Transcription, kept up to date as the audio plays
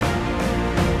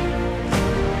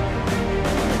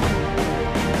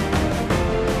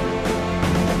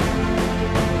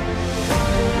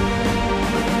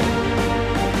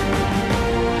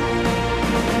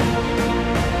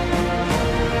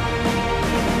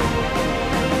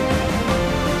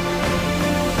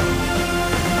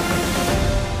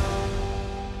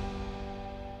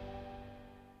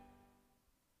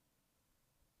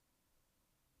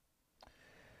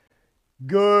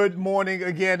Good morning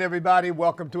again, everybody.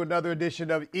 Welcome to another edition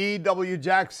of E.W.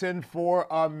 Jackson for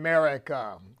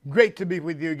America. Great to be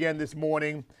with you again this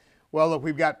morning. Well, look,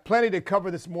 we've got plenty to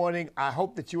cover this morning. I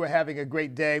hope that you are having a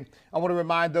great day. I want to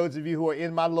remind those of you who are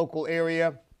in my local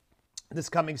area, this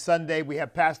coming Sunday, we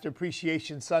have Pastor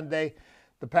Appreciation Sunday.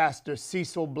 The pastor,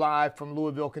 Cecil Blythe from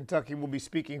Louisville, Kentucky, will be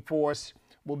speaking for us.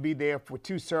 We'll be there for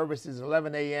two services,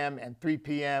 11 a.m. and 3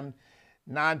 p.m.,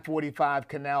 945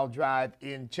 Canal Drive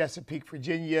in Chesapeake,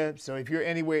 Virginia. So if you're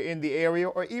anywhere in the area,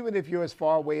 or even if you're as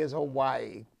far away as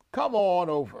Hawaii, come on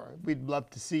over. We'd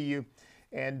love to see you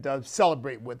and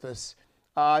celebrate with us.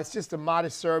 It's just a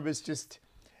modest service, just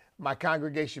my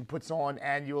congregation puts on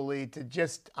annually to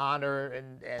just honor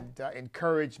and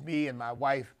encourage me and my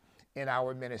wife in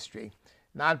our ministry.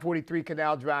 943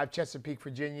 Canal Drive, Chesapeake,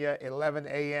 Virginia, 11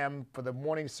 a.m. for the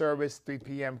morning service, 3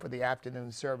 p.m. for the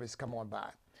afternoon service. Come on by.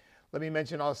 Let me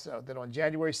mention also that on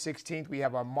January 16th, we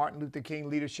have our Martin Luther King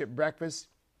Leadership Breakfast.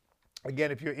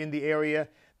 Again, if you're in the area,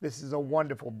 this is a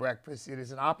wonderful breakfast. It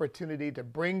is an opportunity to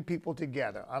bring people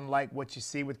together, unlike what you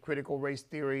see with critical race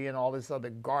theory and all this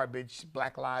other garbage,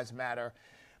 Black Lives Matter.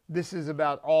 This is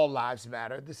about all lives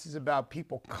matter. This is about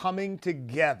people coming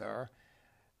together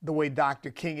the way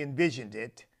Dr. King envisioned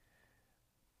it,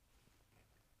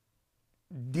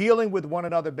 dealing with one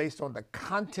another based on the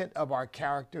content of our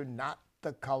character, not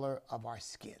the color of our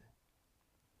skin.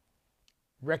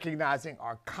 Recognizing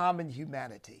our common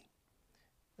humanity.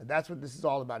 And that's what this is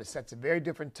all about. It sets a very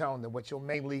different tone than what you'll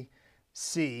mainly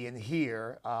see and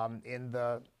hear in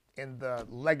the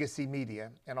legacy media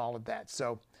and all of that.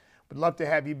 So would love to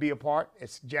have you be a part.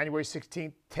 It's January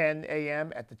 16th, 10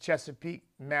 a.m. at the Chesapeake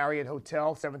Marriott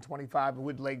Hotel, 725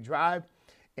 Woodlake Drive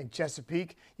in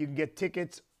Chesapeake. You can get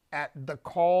tickets at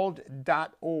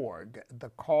thecalled.org,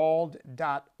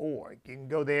 thecalled.org. You can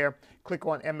go there, click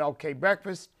on MLK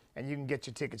Breakfast, and you can get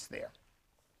your tickets there.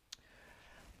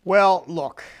 Well,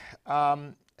 look,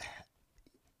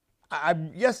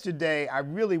 yesterday I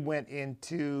really went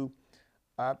into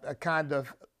a kind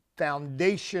of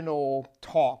foundational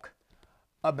talk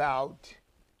about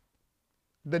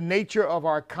the nature of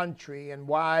our country and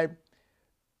why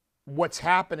what's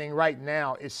happening right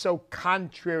now is so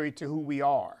contrary to who we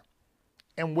are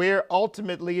and where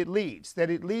ultimately it leads. That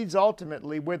it leads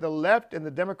ultimately where the left and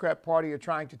the Democrat Party are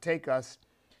trying to take us,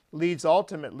 leads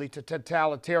ultimately to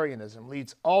totalitarianism,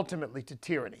 leads ultimately to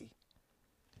tyranny.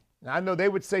 Now, I know they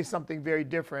would say something very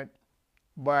different,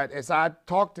 but as I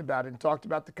talked about it and talked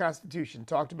about the Constitution,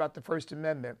 talked about the First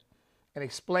Amendment, and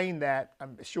explained that,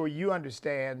 I'm sure you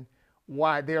understand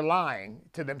why they're lying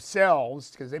to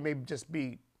themselves, because they may just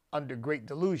be under great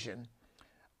delusion,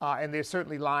 and they're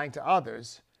certainly lying to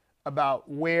others about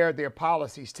where their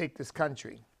policies take this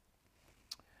country.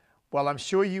 Well, I'm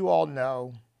sure you all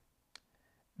know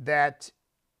that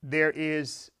there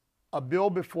is a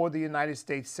bill before the United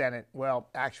States Senate. Well,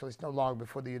 actually, it's no longer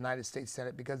before the United States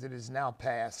Senate because it is now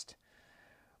passed.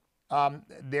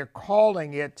 They're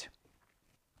calling it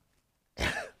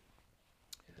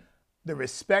the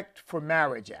Respect for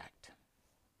Marriage Act.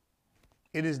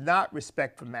 It is not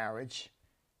respect for marriage.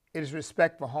 It is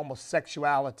respect for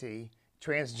homosexuality,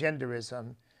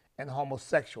 transgenderism, and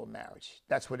homosexual marriage.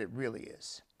 That's what it really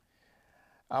is.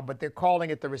 But they're calling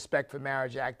it the Respect for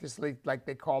Marriage Act. It's like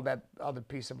they call that other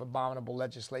piece of abominable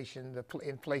legislation, the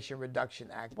Inflation Reduction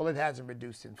Act. Well, it hasn't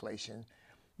reduced inflation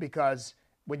because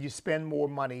when you spend more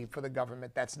money for the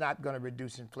government, that's not going to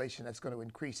reduce inflation. That's going to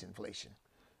increase inflation.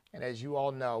 And as you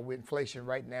all know, inflation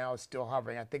right now is still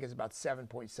hovering. I think it's about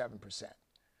 7.7%.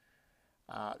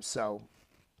 So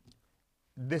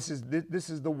this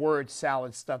is the word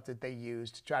salad stuff that they use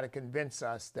to try to convince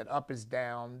us that up is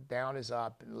down, down is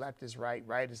up, and left is right,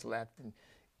 right is left, and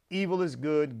evil is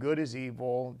good, good is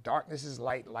evil, darkness is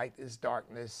light, light is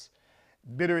darkness,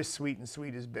 bitter is sweet, and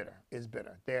sweet is bitter.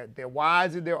 They're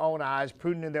wise in their own eyes,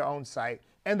 prudent in their own sight,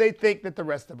 and they think that the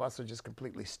rest of us are just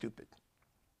completely stupid.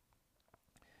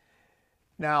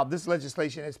 Now, this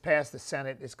legislation has passed the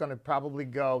Senate. It's going to probably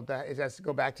it has to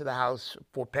go back to the House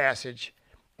for passage,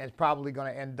 and it's probably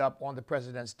going to end up on the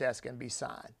president's desk and be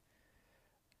signed.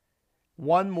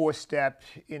 One more step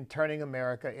in turning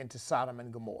America into Sodom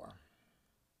and Gomorrah.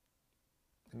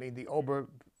 I mean, the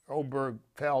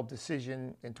Obergefell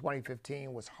decision in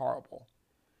 2015 was horrible.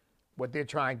 What they're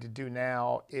trying to do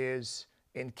now is,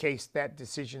 in case that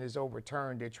decision is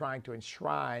overturned, they're trying to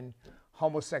enshrine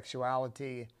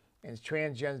homosexuality and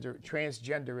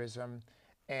transgenderism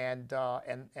and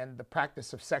the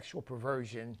practice of sexual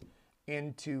perversion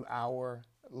into our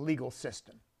legal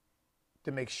system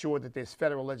to make sure that there's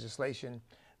federal legislation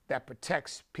that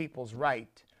protects people's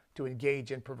right to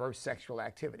engage in perverse sexual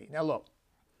activity. Now, look,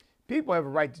 People have a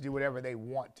right to do whatever they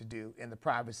want to do in the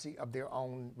privacy of their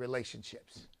own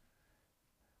relationships.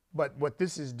 But what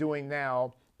this is doing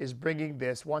now is bringing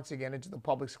this once again into the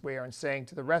public square and saying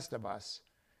to the rest of us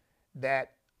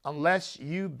that unless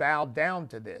you bow down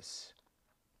to this,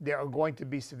 there are going to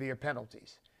be severe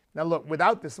penalties. Now, look,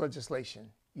 without this legislation,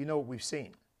 you know what we've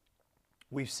seen.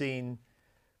 We've seen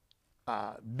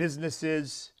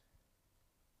business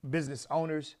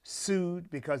owners sued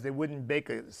because they wouldn't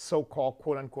bake a so-called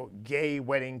quote-unquote gay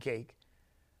wedding cake,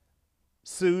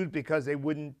 sued because they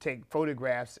wouldn't take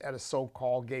photographs at a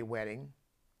so-called gay wedding.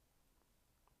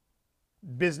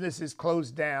 Businesses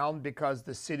closed down because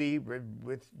the city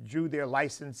withdrew their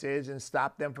licenses and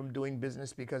stopped them from doing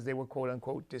business because they were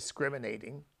quote-unquote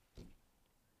discriminating.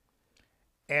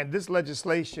 And this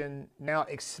legislation now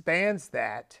expands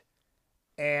that,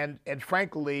 and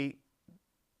frankly,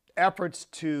 efforts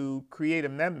to create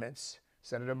amendments,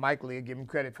 Senator Mike Lee, I give him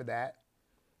credit for that,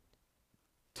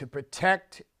 to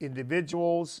protect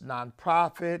individuals,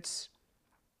 nonprofits,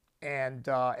 and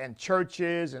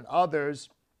churches and others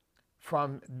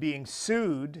from being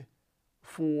sued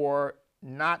for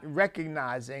not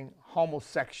recognizing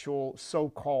homosexual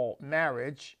so-called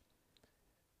marriage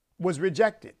was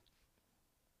rejected.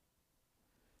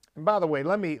 And by the way,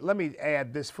 let me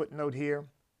add this footnote here.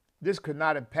 This could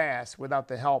not have passed without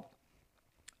the help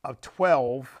of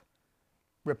 12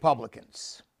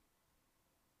 Republicans.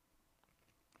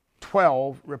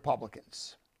 12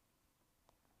 Republicans.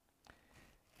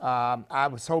 I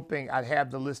was hoping I'd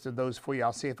have the list of those for you.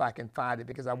 I'll see if I can find it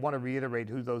because I want to reiterate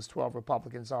who those 12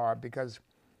 Republicans are, because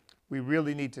we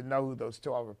really need to know who those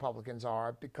 12 Republicans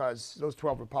are, because those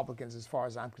 12 Republicans, as far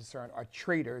as I'm concerned, are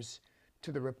traitors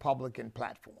to the Republican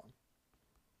platform.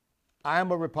 I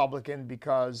am a Republican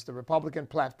because the Republican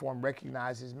platform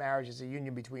recognizes marriage as a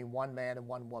union between one man and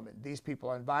one woman. These people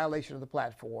are in violation of the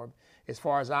platform. As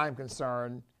far as I'm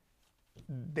concerned,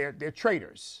 they're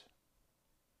traitors.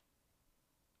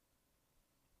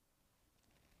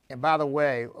 And by the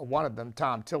way, one of them,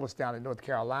 Tom Tillis down in North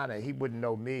Carolina, he wouldn't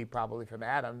know me probably from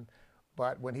Adam,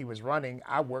 but when he was running,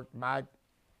 I worked my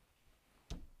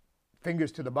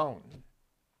fingers to the bone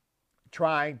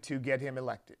trying to get him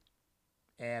elected.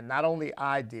 And not only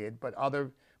I did, but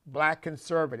other black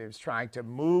conservatives trying to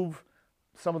move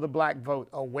some of the black vote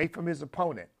away from his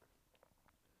opponent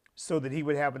so that he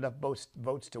would have enough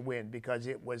votes to win, because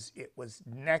it was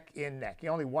neck in neck. He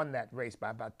only won that race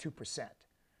by about 2%.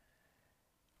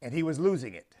 And he was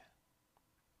losing it.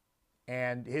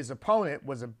 And his opponent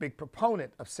was a big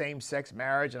proponent of same-sex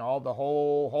marriage and all the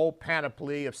whole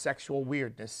panoply of sexual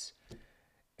weirdness.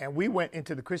 And we went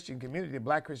into the Christian community, the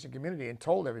black Christian community, and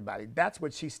told everybody, that's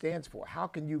what she stands for. How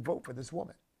can you vote for this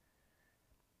woman?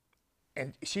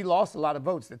 And she lost a lot of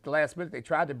votes. At the last minute, they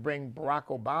tried to bring Barack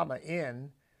Obama in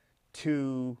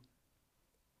to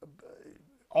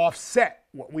offset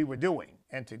what we were doing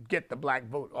and to get the black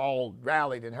vote all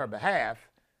rallied in her behalf.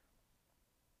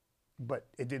 But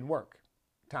it didn't work.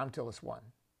 Tom Tillis won.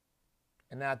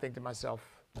 And now I think to myself,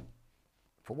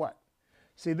 for what?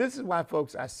 See, this is why,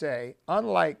 folks, I say,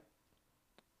 unlike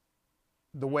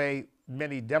the way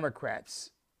many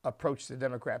Democrats approach the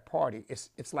Democrat Party,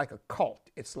 it's like a cult.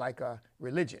 It's like a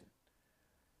religion.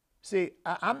 See,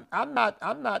 I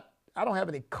don't have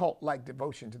any cult-like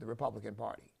devotion to the Republican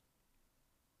Party.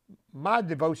 My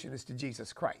devotion is to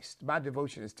Jesus Christ. My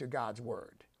devotion is to God's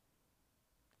Word.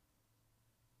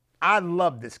 I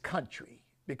love this country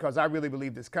because I really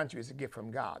believe this country is a gift from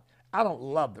God. I don't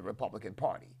love the Republican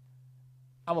Party.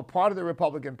 I'm a part of the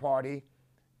Republican Party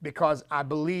because I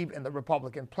believe in the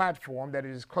Republican platform, that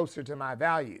it is closer to my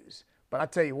values. But I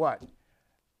tell you what,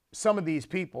 some of these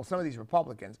people, some of these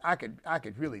Republicans, I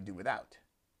could really do without.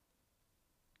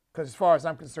 Because as far as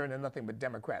I'm concerned, they're nothing but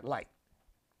Democrat-like.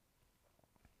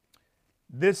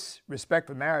 This Respect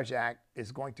for Marriage Act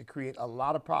is going to create a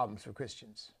lot of problems for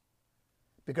Christians,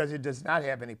 because it does not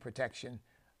have any protection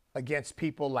against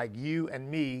people like you and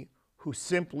me who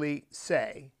simply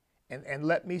say, and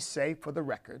let me say for the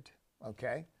record,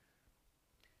 okay,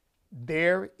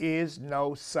 there is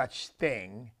no such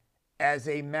thing as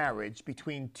a marriage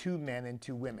between two men and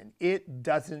two women. It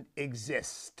doesn't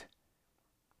exist.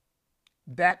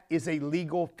 That is a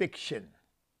legal fiction.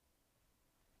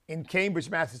 In Cambridge,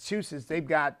 Massachusetts, they've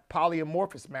got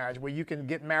polyamorous marriage where you can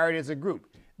get married as a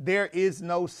group. There is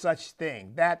no such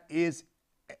thing.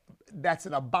 That's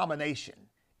an abomination.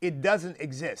 It doesn't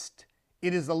exist.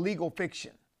 It is a legal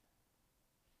fiction.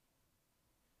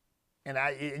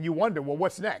 And you wonder, well,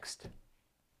 what's next?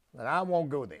 And I won't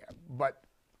go there. But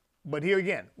here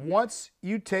again, once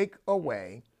you take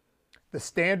away the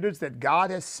standards that God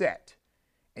has set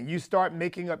and you start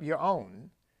making up your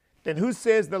own, Then who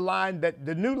says the line that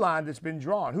the new line that's been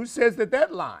drawn? Who says that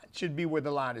that line should be where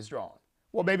the line is drawn?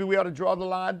 Well, maybe we ought to draw the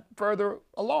line further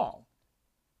along.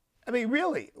 I mean,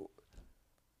 really,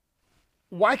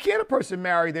 why can't a person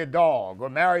marry their dog or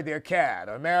marry their cat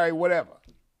or marry whatever?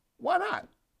 Why not?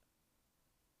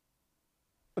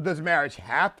 But does marriage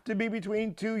have to be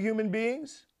between two human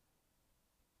beings?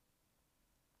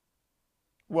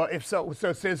 Well, if so,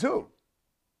 so says who?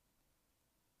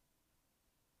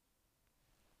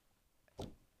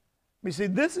 You see,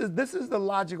 this is the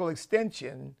logical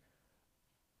extension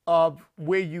of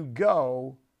where you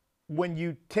go when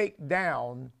you take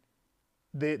down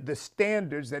the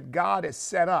standards that God has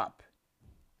set up.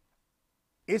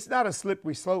 It's not a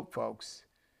slippery slope, folks.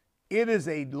 It is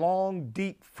a long,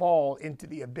 deep fall into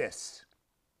the abyss.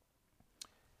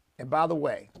 And by the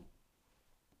way,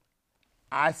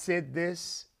 I said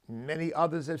this, many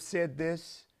others have said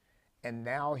this, and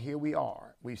now here we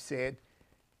are. We've said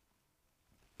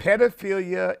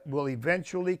pedophilia will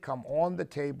eventually come on the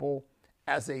table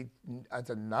as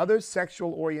another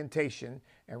sexual orientation.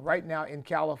 And right now in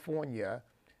California,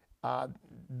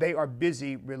 they are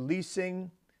busy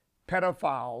releasing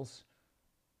pedophiles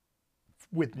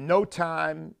with no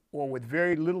time or with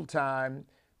very little time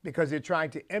because they're trying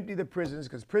to empty the prisons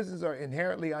because prisons are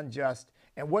inherently unjust.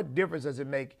 And what difference does it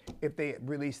make if they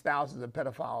release thousands of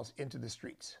pedophiles into the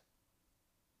streets?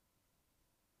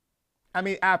 I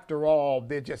mean, after all,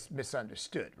 they're just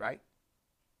misunderstood, right?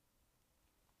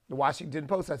 The Washington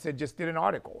Post, I said, just did an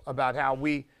article about how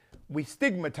we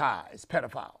stigmatize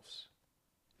pedophiles.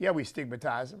 Yeah, we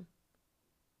stigmatize them.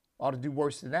 Ought to do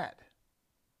worse than that.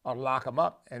 Ought to lock them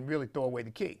up and really throw away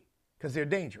the key because they're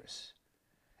dangerous.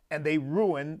 And they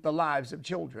ruin the lives of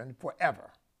children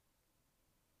forever.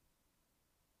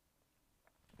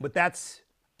 But that's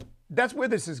where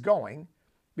this is going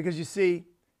because you see,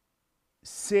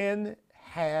 sin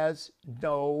has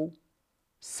no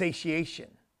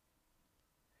satiation.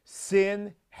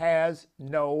 Sin has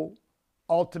no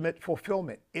ultimate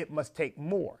fulfillment. It must take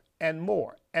more and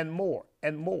more and more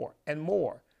and more and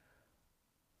more.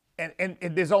 And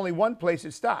there's only one place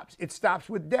it stops. It stops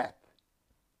with death.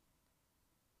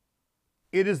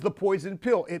 It is the poison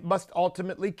pill. It must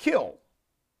ultimately kill.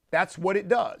 That's what it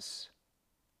does.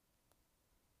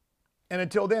 And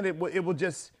until then, it will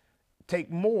just take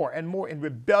more and more in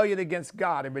rebellion against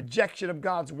God and rejection of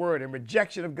God's word and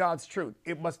rejection of God's truth.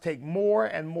 It must take more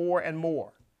and more and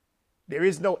more. There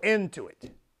is no end to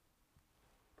it.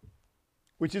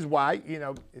 Which is why,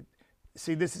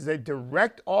 see, this is a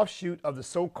direct offshoot of the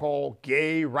so-called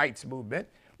gay rights movement,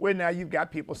 where now you've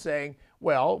got people saying,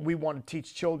 well, we want to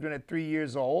teach children at 3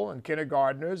 years old and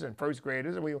kindergartners and first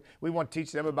graders, and we want to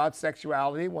teach them about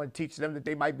sexuality. We want to teach them that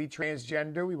they might be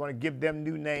transgender. We want to give them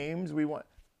new names.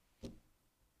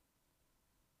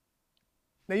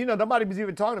 Now, nobody was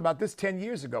even talking about this 10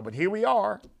 years ago, but here we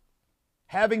are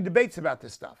having debates about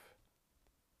this stuff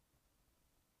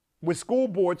with school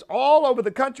boards all over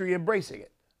the country embracing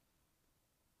it.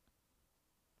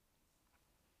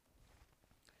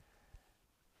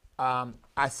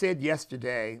 I said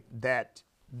yesterday that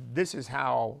this is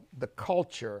how the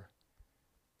culture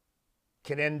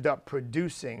can end up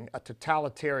producing a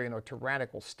totalitarian or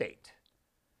tyrannical state.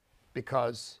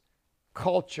 Because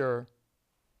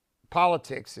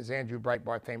politics, as Andrew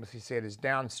Breitbart famously said, is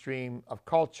downstream of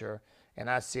culture. And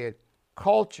I said,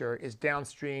 culture is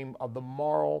downstream of the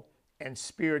moral and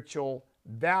spiritual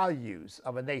values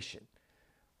of a nation.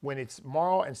 When its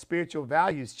moral and spiritual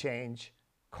values change,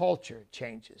 culture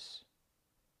changes.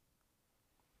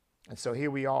 And so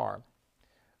here we are.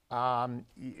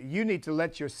 You need to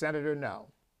let your senator know.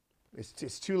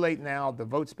 It's too late now. The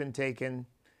vote's been taken.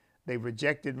 They've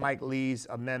rejected Mike Lee's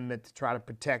amendment to try to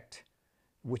protect,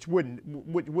 which wouldn't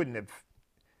have,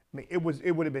 I mean, it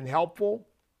would have been helpful,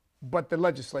 but the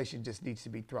legislation just needs to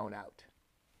be thrown out.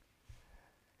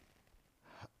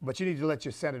 But you need to let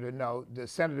your senator know, the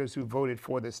senators who voted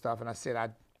for this stuff, and I said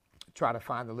I'd try to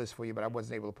find the list for you, but I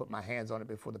wasn't able to put my hands on it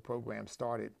before the program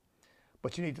started.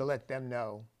 But you need to let them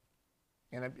know,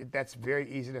 and that's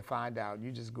very easy to find out.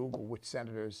 You just Google which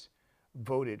senators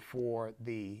voted for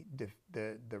the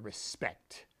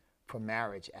Respect for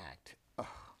Marriage Act. Ugh.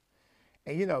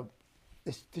 And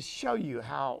it's to show you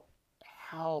how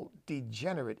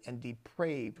degenerate and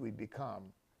depraved we've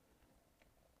become.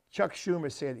 Chuck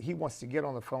Schumer said he wants to get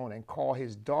on the phone and call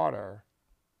his daughter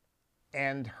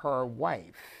and her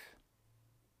wife.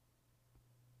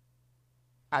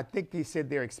 I think he said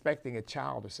they're expecting a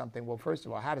child or something. Well, first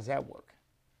of all, how does that work?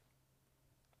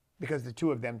 Because the two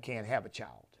of them can't have a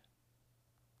child.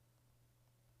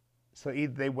 So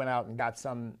either they went out and got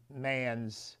some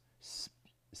man's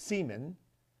semen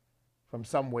from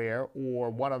somewhere, or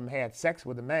one of them had sex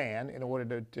with a man in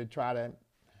order to try to.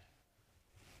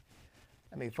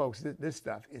 I mean, folks, this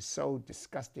stuff is so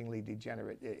disgustingly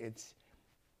degenerate.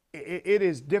 It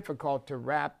is difficult to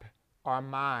wrap our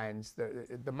minds,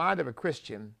 the mind of a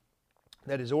Christian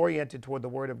that is oriented toward the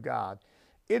Word of God.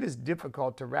 It is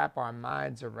difficult to wrap our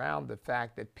minds around the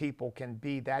fact that people can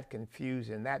be that confused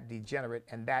and that degenerate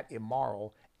and that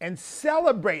immoral and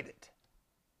celebrate it.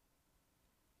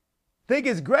 Think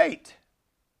it's great.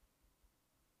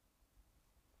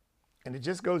 And it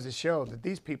just goes to show that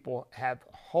these people have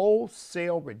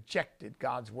wholesale rejected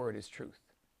God's word as truth.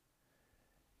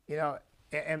 You know,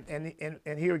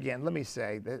 and here again, let me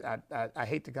say that I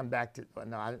hate to come back to,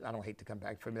 no, I don't hate to come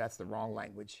back. For me, that's the wrong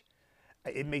language.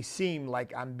 It may seem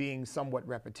like I'm being somewhat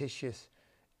repetitious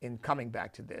in coming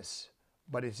back to this,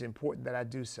 but it's important that I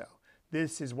do so.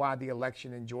 This is why the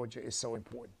election in Georgia is so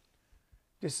important.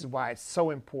 This is why it's so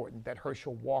important that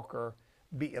Herschel Walker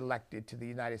be elected to the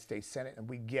United States Senate and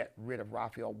we get rid of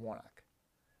Raphael Warnock.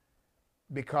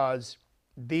 Because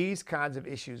these kinds of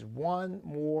issues, one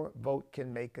more vote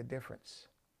can make a difference.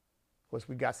 Of course,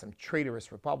 we got some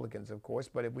traitorous Republicans, of course,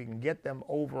 but if we can get them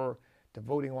over to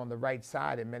voting on the right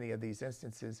side in many of these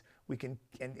instances, we can,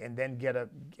 and then get a,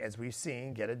 as we've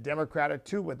seen, get a Democrat or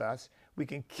two with us, we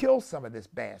can kill some of this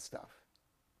bad stuff.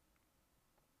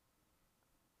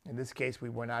 In this case, we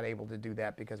were not able to do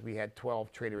that because we had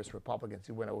 12 traitorous Republicans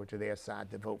who went over to their side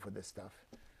to vote for this stuff.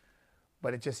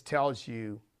 But it just tells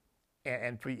you,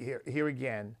 and for here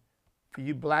again, for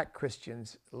you black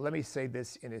Christians, let me say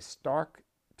this in as stark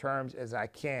terms as I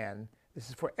can. This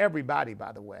is for everybody,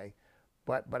 by the way,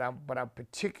 but I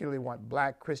particularly want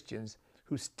black Christians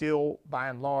who still, by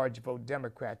and large, vote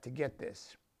Democrat to get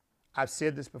this. I've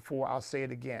said this before, I'll say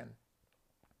it again.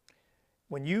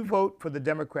 When you vote for the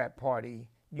Democrat Party,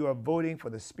 you are voting for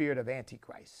the spirit of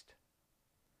Antichrist.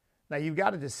 Now, you've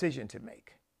got a decision to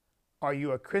make. Are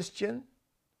you a Christian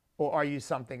or are you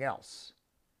something else?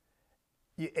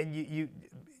 You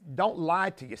don't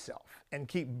lie to yourself and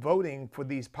keep voting for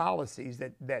these policies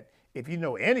that if you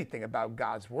know anything about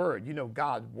God's word, you know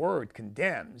God's word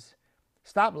condemns.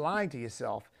 Stop lying to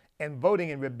yourself and voting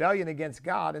in rebellion against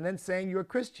God and then saying you're a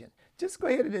Christian. Just go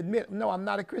ahead and admit, no, I'm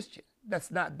not a Christian.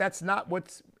 That's not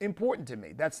what's important to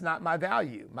me. That's not my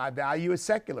value. My value is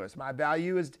secularist. My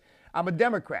value is I'm a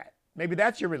Democrat. Maybe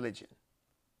that's your religion.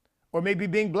 Or maybe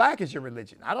being black is your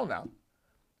religion. I don't know.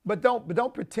 But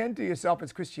don't pretend to yourself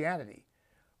it's Christianity.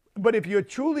 But if you're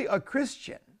truly a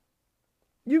Christian,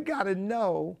 you got to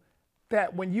know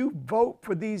that when you vote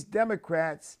for these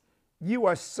Democrats, you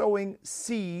are sowing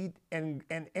seed and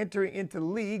entering into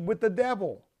league with the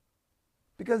devil.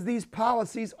 Because these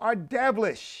policies are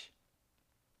devilish.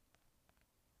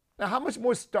 Now, how much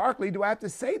more starkly do I have to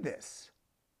say this?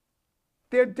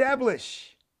 They're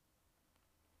devilish.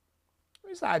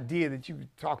 This idea that you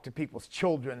talk to people's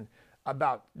children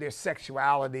about their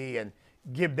sexuality and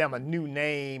give them a new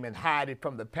name and hide it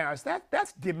from the parents,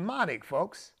 that's demonic,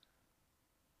 folks.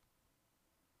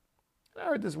 I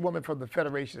heard this woman from the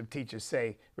Federation of Teachers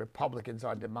say Republicans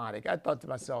are demonic. I thought to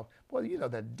myself, well, you know,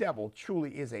 the devil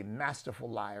truly is a masterful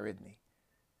liar, isn't he?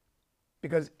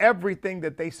 Because everything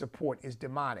that they support is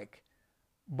demonic.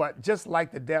 But just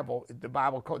like the devil, the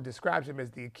Bible describes him as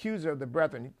the accuser of the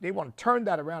brethren. They want to turn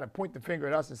that around and point the finger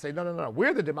at us and say, no,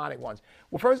 we're the demonic ones.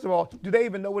 Well, first of all, do they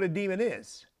even know what a demon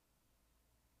is?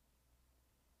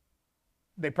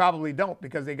 They probably don't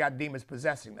because they got demons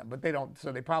possessing them, but they don't,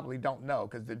 so they probably don't know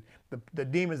because the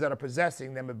demons that are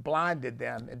possessing them have blinded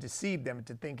them and deceived them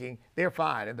into thinking they're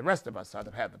fine and the rest of us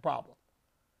have the problem.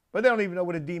 But they don't even know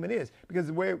what a demon is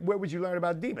because where would you learn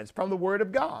about demons? From the Word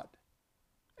of God.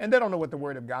 And they don't know what the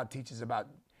Word of God teaches about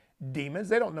demons.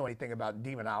 They don't know anything about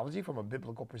demonology from a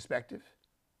biblical perspective.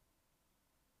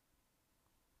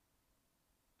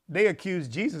 They accuse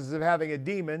Jesus of having a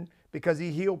demon because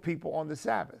he healed people on the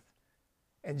Sabbath.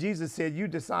 And Jesus said, you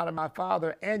dishonor my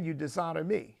Father and you dishonor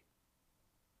me.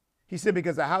 He said,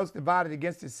 because a house divided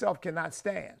against itself cannot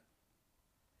stand.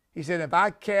 He said, if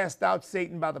I cast out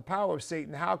Satan by the power of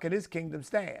Satan, how can his kingdom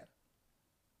stand?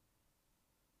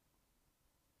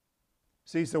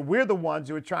 See, so we're the ones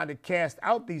who are trying to cast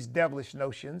out these devilish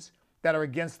notions that are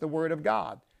against the Word of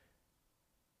God.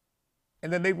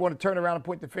 And then they want to turn around and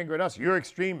point the finger at us. You're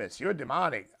extremists. You're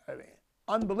demonic. I mean,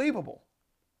 unbelievable.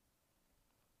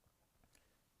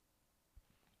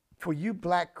 For you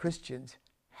black Christians,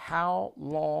 how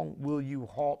long will you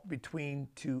halt between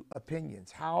two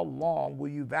opinions? How long will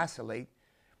you vacillate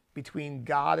between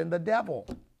God and the devil?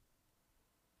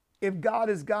 If God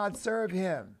is God, serve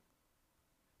him.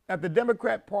 If the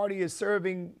Democrat Party is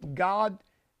serving God,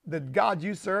 the God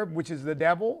you serve, which is the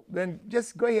devil, then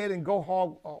just go ahead and go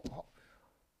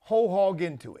whole hog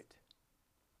into it.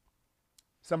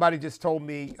 Somebody just told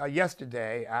me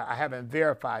yesterday, I haven't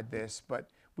verified this, but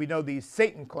we know these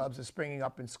Satan clubs are springing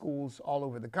up in schools all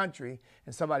over the country.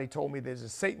 And somebody told me there's a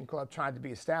Satan club trying to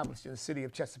be established in the city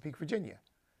of Chesapeake, Virginia,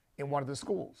 in one of the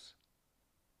schools.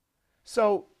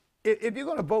 So if you're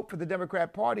going to vote for the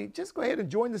Democrat Party, just go ahead and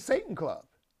join the Satan club,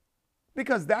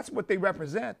 because that's what they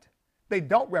represent. They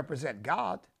don't represent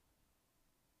God.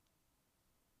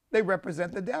 They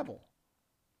represent the devil.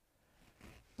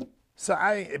 So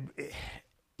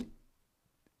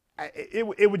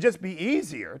it would just be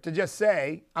easier to just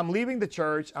say, I'm leaving the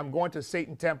church, I'm going to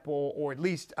Satan temple, or at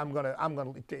least I'm going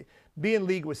to be in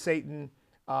league with Satan.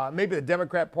 Maybe the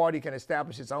Democrat Party can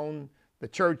establish its own, the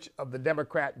Church of the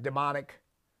Democrat Demonic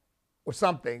or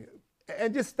something,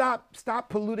 and just stop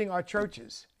polluting our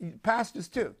churches. Pastors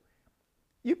too.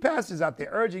 You pastors out there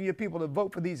urging your people to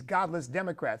vote for these godless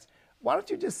Democrats. Why don't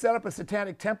you just set up a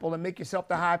satanic temple and make yourself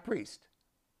the high priest?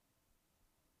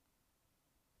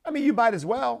 I mean, you might as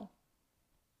well.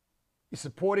 You're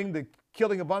supporting the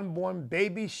killing of unborn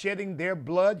babies, shedding their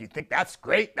blood. You think that's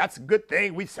great? That's a good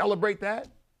thing. We celebrate that.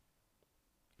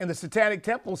 And the Satanic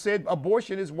Temple said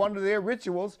abortion is one of their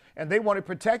rituals, and they want to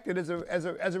protect it as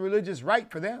a religious right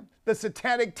for them. The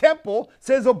Satanic Temple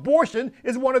says abortion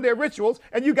is one of their rituals,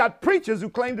 and you got preachers who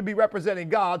claim to be representing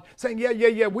God saying,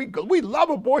 yeah, we love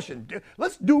abortion.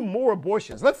 Let's do more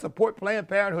abortions. Let's support Planned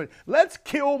Parenthood. Let's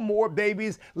kill more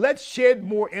babies. Let's shed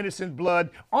more innocent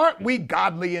blood. Aren't we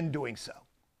godly in doing so?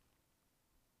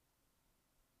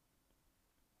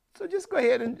 So just go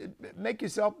ahead and make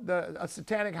yourself a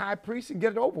satanic high priest and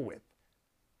get it over with.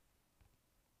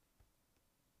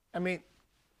 I mean,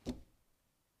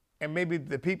 and maybe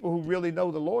the people who really know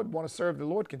the Lord, want to serve the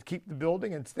Lord, can keep the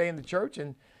building and stay in the church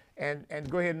and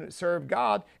go ahead and serve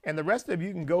God. And the rest of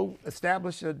you can go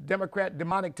establish a Democrat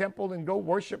demonic temple and go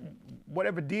worship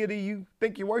whatever deity you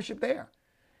think you worship there.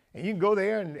 And you can go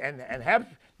there and have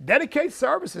dedicate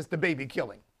services to baby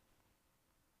killing.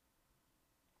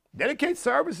 Dedicate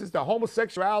services to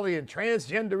homosexuality and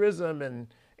transgenderism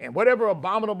and whatever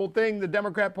abominable thing the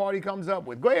Democrat Party comes up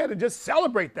with. Go ahead and just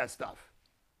celebrate that stuff.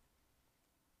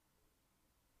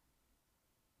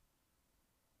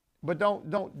 But don't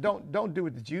do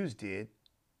what the Jews did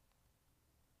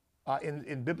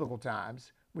in biblical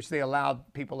times, which they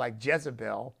allowed people like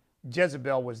Jezebel.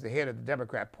 Jezebel was the head of the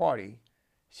Democrat Party.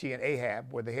 She and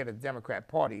Ahab were the head of the Democrat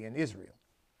Party in Israel.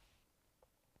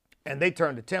 And they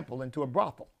turned the temple into a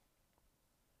brothel,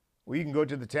 where you can go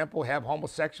to the temple, have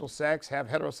homosexual sex, have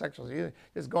heterosexual,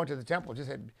 just going to the temple,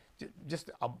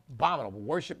 just abominable,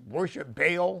 worship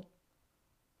Baal,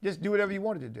 just do whatever you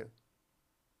wanted to do.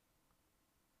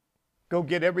 Go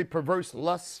get every perverse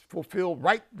lust fulfilled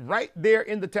right there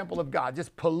in the temple of God.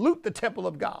 Just pollute the temple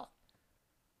of God.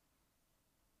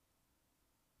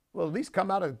 Well, at least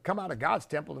come out of God's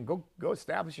temple and go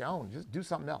establish your own. Just do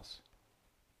something else.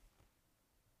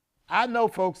 I know,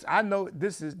 folks, I know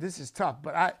this is tough,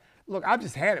 but I've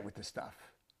just had it with this stuff.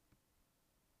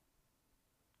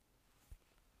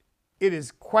 It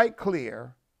is quite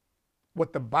clear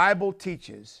what the Bible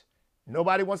teaches.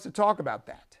 Nobody wants to talk about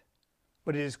that.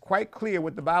 But it is quite clear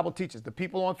what the Bible teaches. The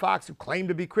people on Fox who claim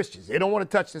to be Christians, they don't want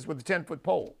to touch this with a 10-foot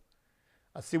pole.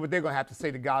 I'll see what they're going to have to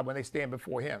say to God when they stand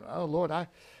before him. Oh, Lord, I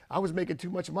was making too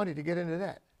much money to get into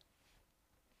that.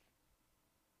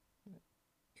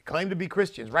 Claim to be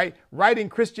Christians, right? Writing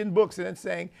Christian books and then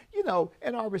saying,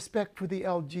 and our respect for the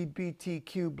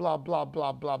LGBTQ, blah, blah,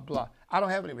 blah, blah, blah. I don't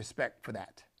have any respect for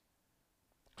that.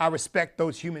 I respect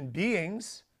those human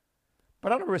beings,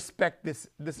 but I don't respect this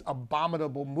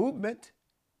abominable movement.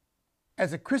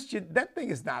 As a Christian, that thing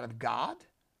is not of God.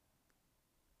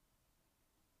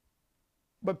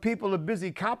 But people are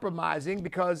busy compromising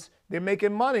because they're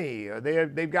making money or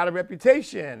they've got a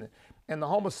reputation. And the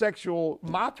homosexual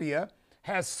mafia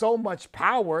has so much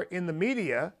power in the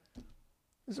media.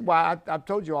 This is why I've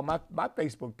told you on my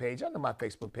Facebook page, I know my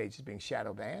Facebook page is being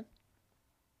shadow banned.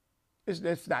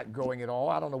 It's not growing at all.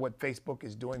 I don't know what Facebook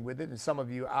is doing with it. And some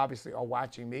of you obviously are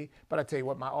watching me. But I tell you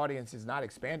what, my audience is not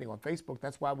expanding on Facebook.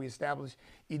 That's why we established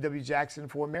E.W. Jackson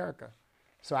for America.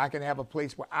 So I can have a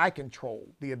place where I control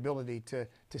the ability to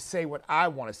say what I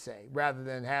want to say rather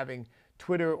than having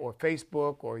Twitter or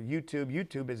Facebook or YouTube.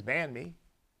 YouTube has banned me.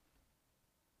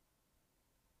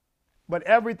 But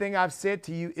everything I've said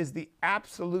to you is the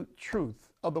absolute truth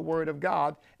of the Word of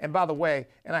God. And by the way,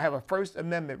 and I have a First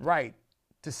Amendment right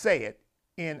to say it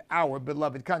in our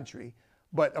beloved country.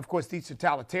 But of course, these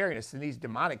totalitarianists and these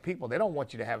demonic people, they don't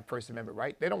want you to have a First Amendment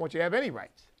right. They don't want you to have any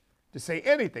rights to say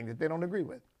anything that they don't agree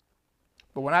with.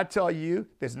 But when I tell you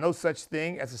there's no such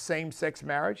thing as a same-sex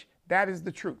marriage, that is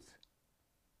the truth.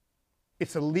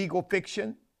 It's a legal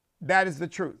fiction, that is the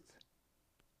truth.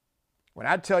 When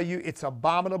I tell you it's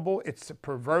abominable, it's a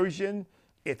perversion,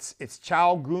 it's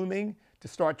child grooming to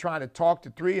start trying to talk to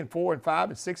 3 and 4 and 5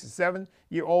 and 6 and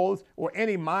 7-year-olds or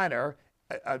any minor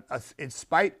in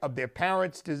spite of their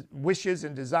parents' wishes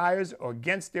and desires or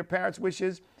against their parents'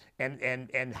 wishes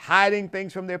and hiding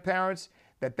things from their parents,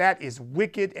 that is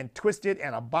wicked and twisted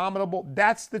and abominable.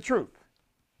 That's the truth.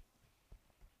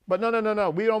 But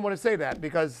no. We don't want to say that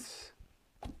because,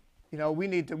 we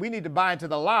need to buy into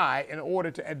the lie in order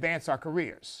to advance our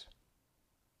careers.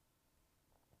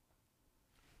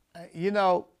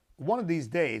 One of these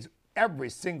days, every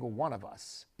single one of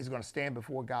us is going to stand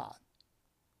before God.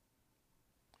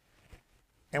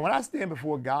 And when I stand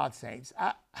before God, saints,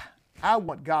 I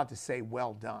want God to say,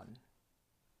 well done.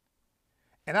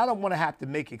 And I don't want to have to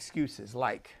make excuses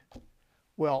like,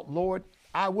 well, Lord,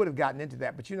 I would have gotten into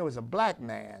that, but as a black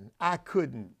man, I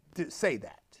couldn't say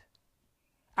that.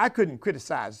 I couldn't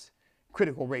criticize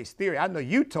critical race theory. I know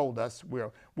you told us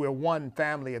we're one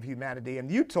family of humanity,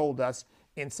 and you told us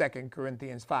in 2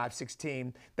 Corinthians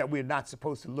 5:16 that we're not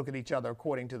supposed to look at each other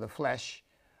according to the flesh.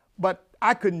 But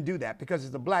I couldn't do that because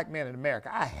as a black man in America,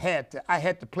 I had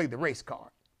to play the race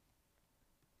card.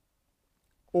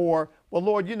 Or, well,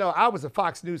 Lord, I was a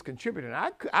Fox News contributor,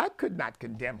 and I could not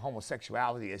condemn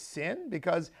homosexuality as sin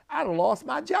because I'd have lost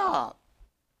my job.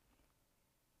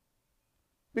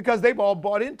 Because they've all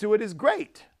bought into it as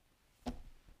great.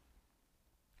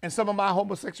 And some of my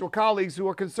homosexual colleagues who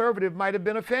are conservative might have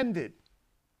been offended.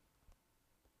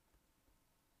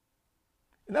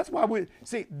 And that's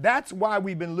why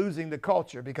we've been losing the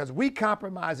culture, because we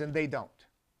compromise and they don't.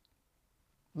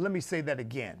 Let me say that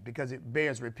again because it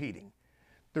bears repeating.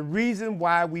 The reason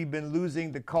why we've been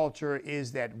losing the culture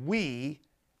is that we,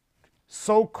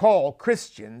 so-called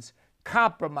Christians,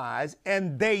 compromise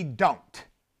and they don't.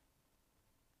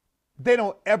 They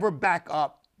don't ever back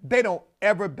up. They don't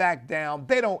ever back down.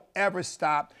 They don't ever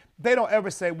stop. They don't ever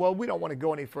say, well, we don't want to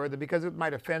go any further because it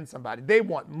might offend somebody. They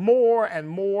want more and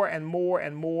more and more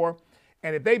and more.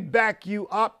 And if they back you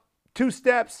up 2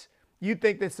 steps, you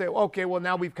think they say, okay, well,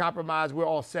 now we've compromised. We're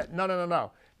all set.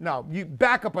 No. No, you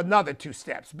back up another 2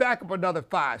 steps, back up another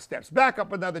 5 steps, back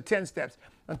up another 10 steps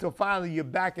until finally you're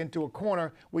back into a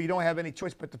corner where you don't have any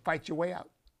choice but to fight your way out.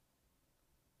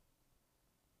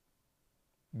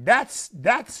 That's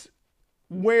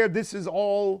where this is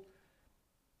all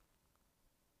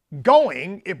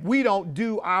going if we don't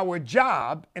do our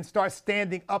job and start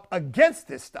standing up against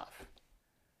this stuff.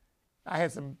 I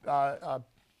had some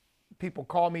people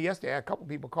call me yesterday. I had a couple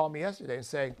people call me yesterday and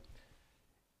say,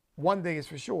 one thing is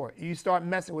for sure, you start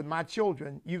messing with my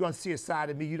children, you're going to see a side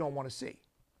of me you don't want to see.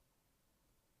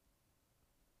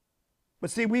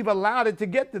 But see, we've allowed it to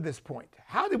get to this point.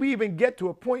 How did we even get to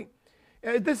a point?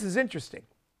 This is interesting.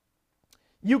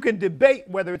 You can debate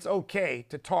whether it's okay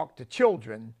to talk to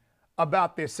children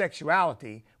about their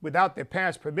sexuality without their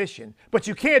parents' permission, but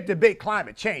you can't debate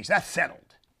climate change. That's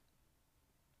settled.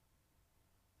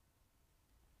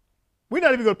 We're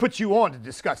not even going to put you on to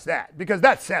discuss that because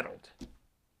that's settled.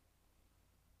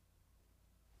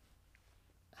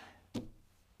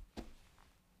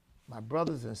 My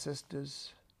brothers and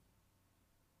sisters,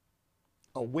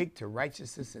 awake to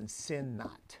righteousness and sin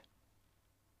not.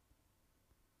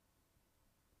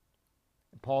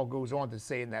 And Paul goes on to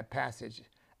say in that passage,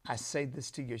 I say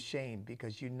this to your shame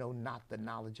because you know not the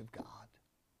knowledge of God.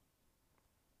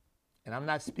 And I'm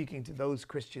not speaking to those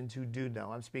Christians who do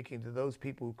know. I'm speaking to those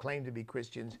people who claim to be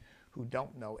Christians who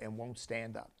don't know and won't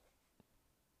stand up.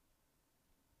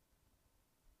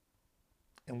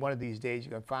 And one of these days,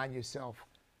 you're going to find yourself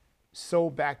so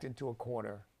backed into a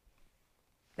corner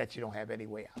that you don't have any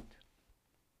way out.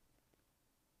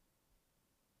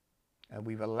 And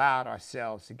we've allowed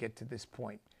ourselves to get to this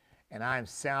point. And I am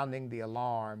sounding the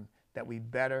alarm that we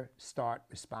better start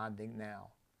responding now.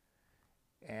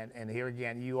 And here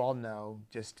again, you all know,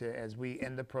 as we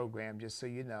end the program, just so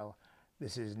you know,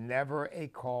 this is never a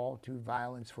call to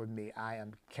violence for me. I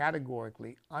am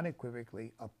categorically,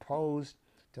 unequivocally opposed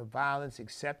to violence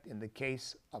except in the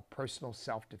case of personal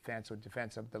self-defense or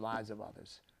defense of the lives of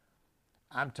others.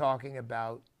 I'm talking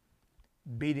about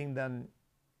beating them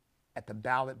at the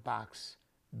ballot box,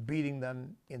 beating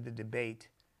them in the debate,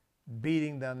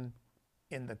 beating them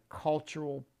in the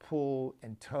cultural pull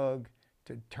and tug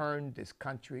to turn this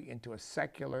country into a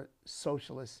secular,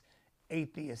 socialist,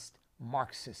 atheist,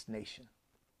 Marxist nation.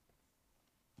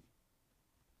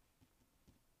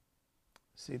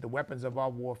 See, the weapons of our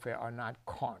warfare are not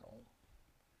carnal,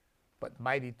 but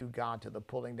mighty through God to the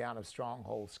pulling down of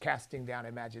strongholds, casting down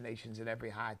imaginations and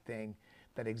every high thing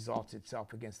that exalts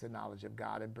itself against the knowledge of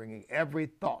God, and bringing every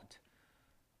thought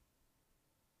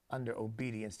under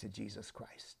obedience to Jesus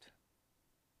Christ.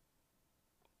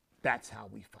 That's how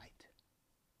we fight.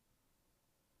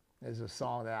 There's a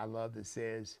song that I love that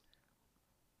says,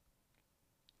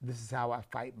 "This is how I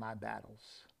fight my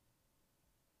battles.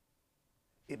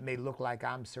 It may look like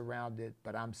I'm surrounded,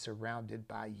 but I'm surrounded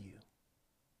by you."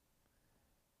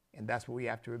 And that's what we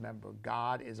have to remember.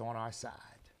 God is on our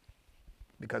side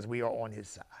because we are on his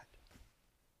side.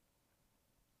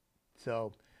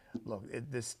 So, look,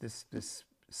 this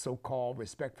so-called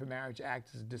Respect for Marriage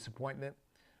Act is a disappointment,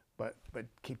 but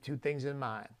keep two things in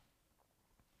mind.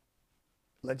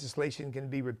 Legislation can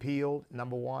be repealed,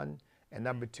 number one, and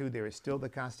number two, there is still the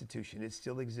Constitution. It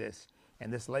still exists.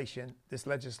 And this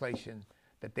legislation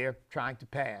that they're trying to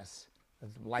pass,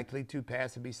 is likely to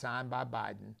pass and be signed by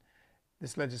Biden,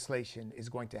 this legislation is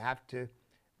going to have to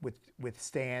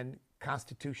withstand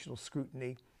constitutional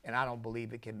scrutiny, and I don't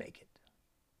believe it can make it.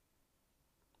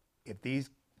 If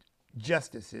these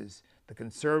justices, the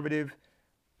conservative,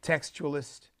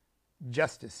 textualist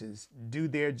justices, do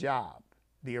their job,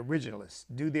 the originalists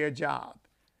do their job,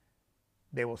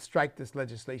 they will strike this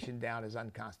legislation down as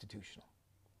unconstitutional.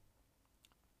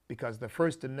 Because the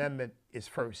First Amendment is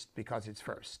first because it's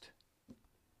first.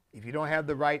 If you don't have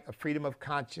the right of freedom of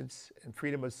conscience and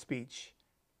freedom of speech,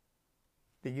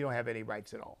 then you don't have any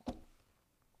rights at all.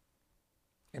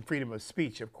 And freedom of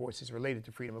speech, of course, is related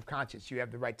to freedom of conscience. You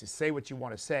have the right to say what you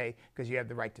want to say because you have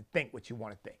the right to think what you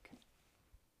want to think.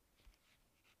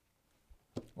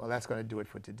 Well, that's going to do it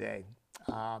for today.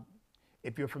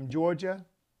 If you're from Georgia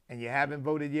and you haven't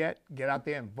voted yet, get out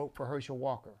there and vote for Herschel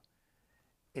Walker.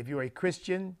 If you're a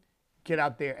Christian, get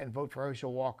out there and vote for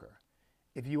Herschel Walker.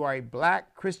 If you are a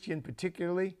black Christian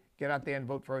particularly, get out there and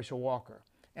vote for Herschel Walker.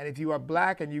 And if you are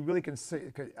black and you really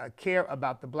care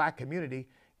about the black community,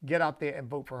 get out there and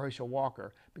vote for Herschel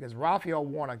Walker. Because Raphael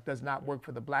Warnock does not work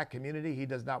for the black community. He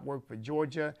does not work for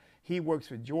Georgia. He works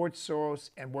for George Soros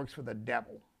and works for the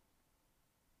devil.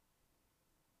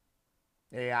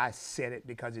 Yeah, I said it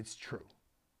because it's true.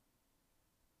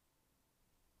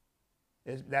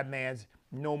 That man's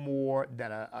no more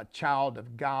than a child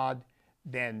of God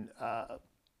than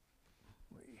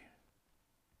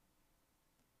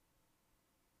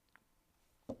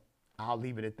I'll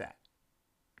leave it at that.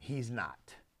 He's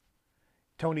not.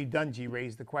 Tony Dungy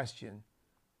raised the question.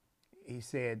 He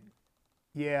said,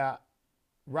 yeah,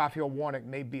 Raphael Warnock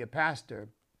may be a pastor,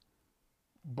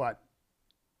 but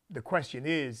the question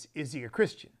is he a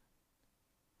Christian?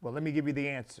 Well, let me give you the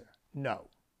answer. No.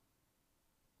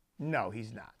 No,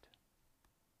 he's not.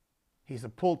 He's a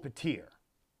pulpiteer.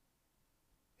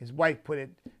 His wife put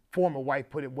it, former wife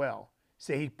put it well.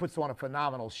 Say he puts on a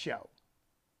phenomenal show.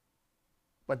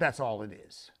 But that's all it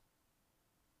is.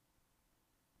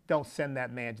 Don't send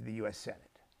that man to the U.S.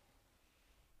 Senate.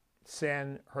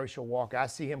 Send Herschel Walker. I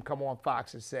see him come on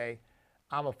Fox and say,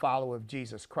 I'm a follower of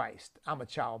Jesus Christ. I'm a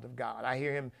child of God. I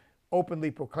hear him openly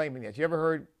proclaiming that. You ever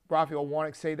heard Raphael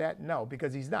Warnock say that? No,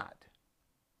 because he's not.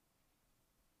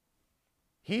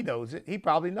 He knows it. He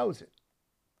probably knows it.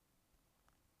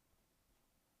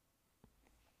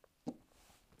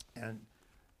 And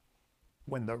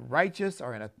when the righteous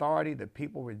are in authority, the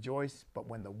people rejoice, but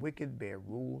when the wicked bear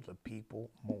rule, the people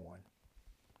mourn.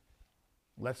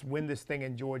 Let's win this thing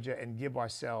in Georgia and give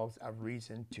ourselves a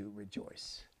reason to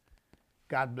rejoice.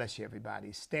 God bless you,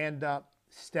 everybody. Stand up,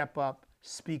 step up,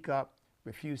 speak up,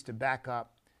 refuse to back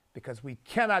up, because we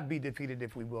cannot be defeated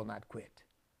if we will not quit,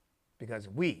 because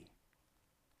we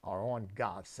are on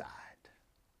God's side.